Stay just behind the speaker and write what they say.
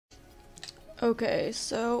Okay,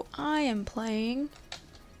 so I am playing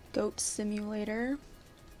Goat Simulator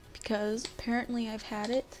because apparently I've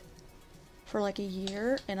had it for like a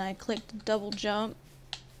year and I clicked double jump,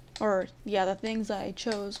 or yeah, the things I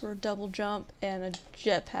chose were double jump and a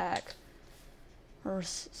jetpack or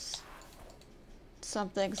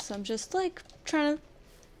something, so I'm just like trying to...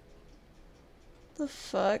 The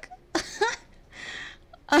fuck?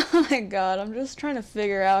 Oh my god, I'm just trying to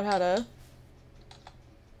figure out how to...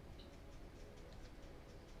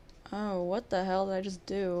 Oh, what the hell did I just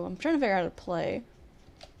do? I'm trying to figure out how to play.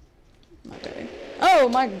 Okay. Oh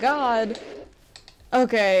my god!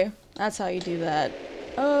 Okay, that's how you do that.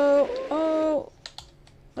 Oh.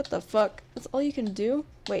 What the fuck? That's all you can do?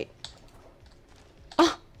 Wait.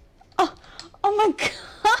 Oh my god!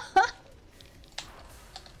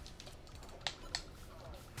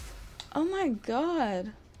 Oh my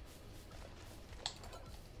god.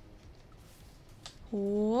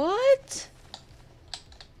 What?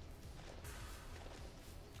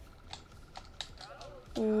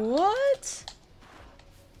 What?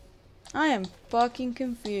 I am fucking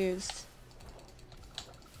confused.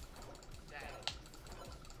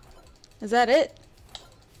 Is that it?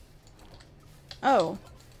 Oh.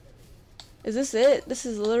 Is this it? This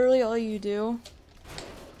is literally all you do?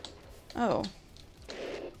 Oh.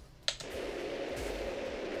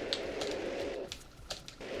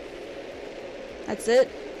 That's it?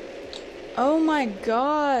 Oh my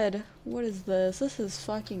god! What is this? This is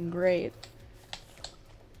fucking great.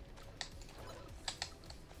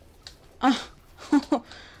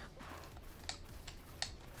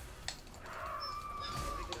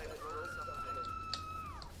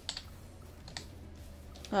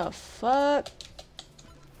 Oh fuck.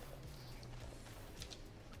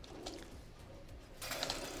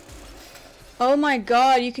 Oh my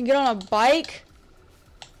god, you can get on a bike?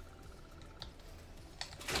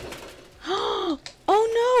 Oh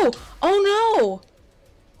no! Oh no!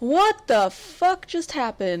 What the fuck just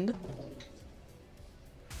happened?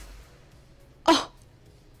 Oh!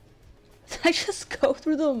 Did I just go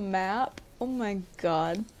through the map? Oh my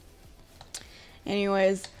god.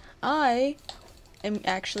 Anyways, I am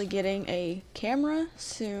actually getting a camera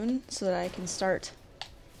soon so that I can start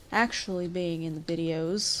actually being in the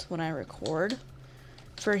videos when I record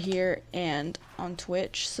for here and on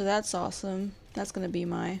Twitch, so that's awesome. That's gonna be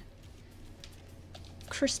my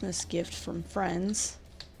Christmas gift from friends,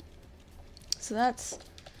 so that's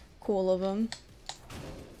cool of them.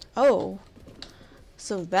 Oh,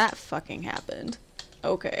 so that fucking happened.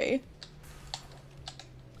 Okay.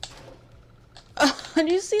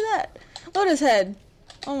 Did you see that? Look at his head.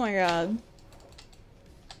 Oh my god.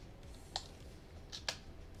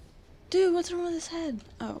 Dude, what's wrong with his head?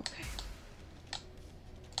 Oh, okay.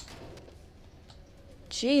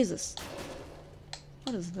 Jesus.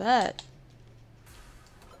 What is that?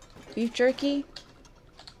 Beef jerky?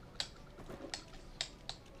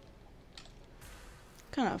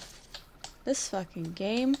 Kind of... This fucking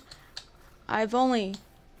game. I've only...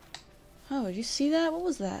 Oh, did you see that? What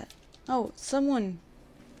was that? Oh, someone...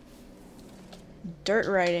 Dirt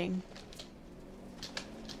riding.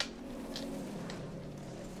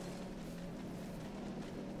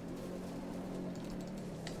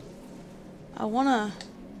 I wanna...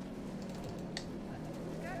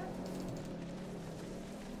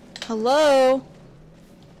 Hello?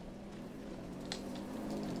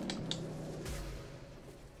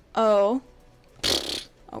 Oh.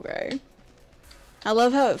 Okay. I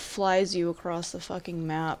love how it flies you across the fucking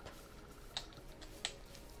map.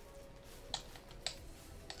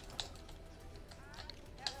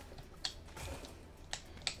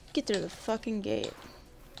 Get through the fucking gate.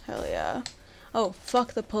 Hell yeah. Oh,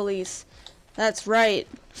 fuck the police. That's right.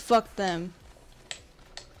 Fuck them.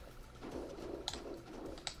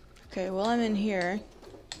 Okay, well, I'm in here.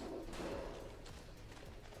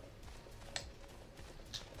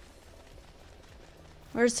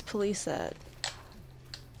 Where's the police at?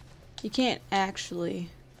 You can't actually...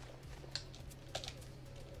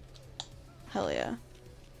 Hell yeah.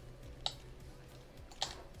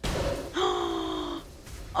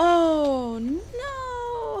 Oh,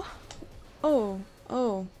 no!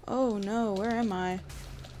 Oh, no, where am I?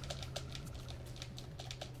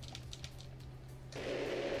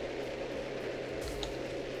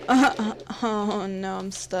 Oh, no,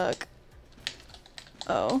 I'm stuck.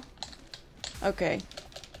 Oh. Okay.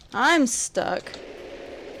 I'm stuck.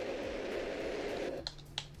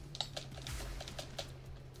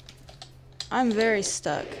 I'm very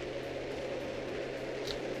stuck.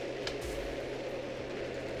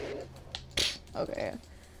 Okay.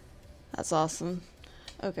 That's awesome.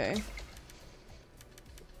 Okay.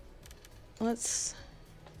 Let's...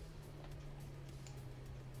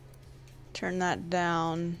 turn that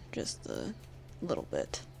down just a little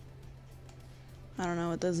bit. I don't know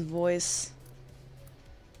what this voice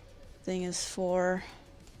thing is for.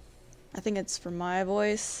 I think it's for my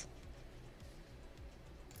voice.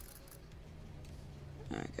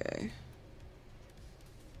 Okay.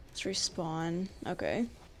 Let's respawn. Okay.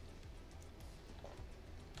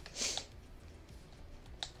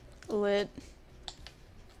 Lit.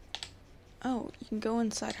 Oh, you can go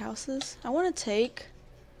inside houses? I want to take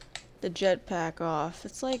the jetpack off.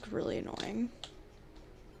 It's like really annoying.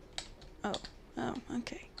 Oh,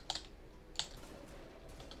 okay.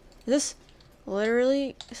 This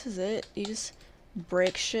literally, this is it. You just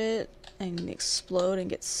break shit and explode and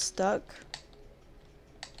get stuck.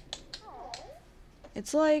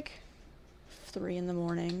 It's like 3 in the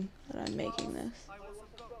morning that I'm making this.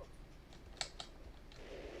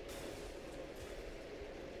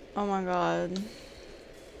 Oh my god.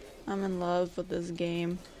 I'm in love with this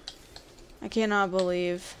game. I cannot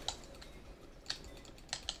believe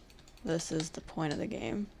this is the point of the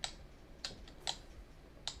game.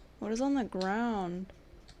 What is on the ground?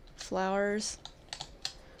 Flowers.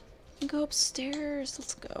 We can go upstairs.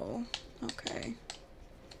 Let's go. Okay.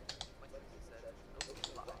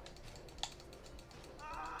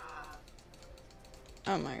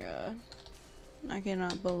 Oh my god. I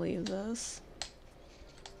cannot believe this.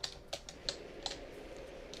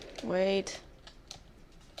 Wait.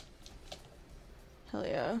 Hell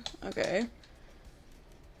yeah. Okay.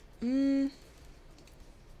 I'm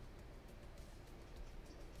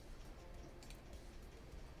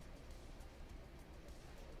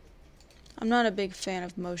not a big fan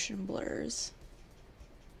of motion blurs.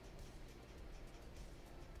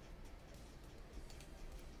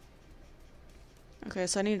 Okay,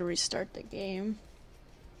 so I need to restart the game.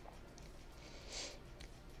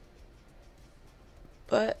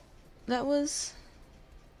 But that was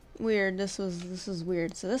weird. This was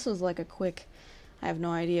weird. So this was like a quick, I have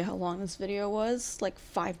no idea how long this video was, like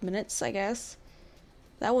 5 minutes, I guess.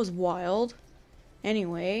 That was wild.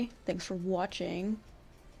 Anyway, thanks for watching.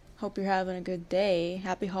 Hope you're having a good day.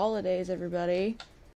 Happy holidays, everybody.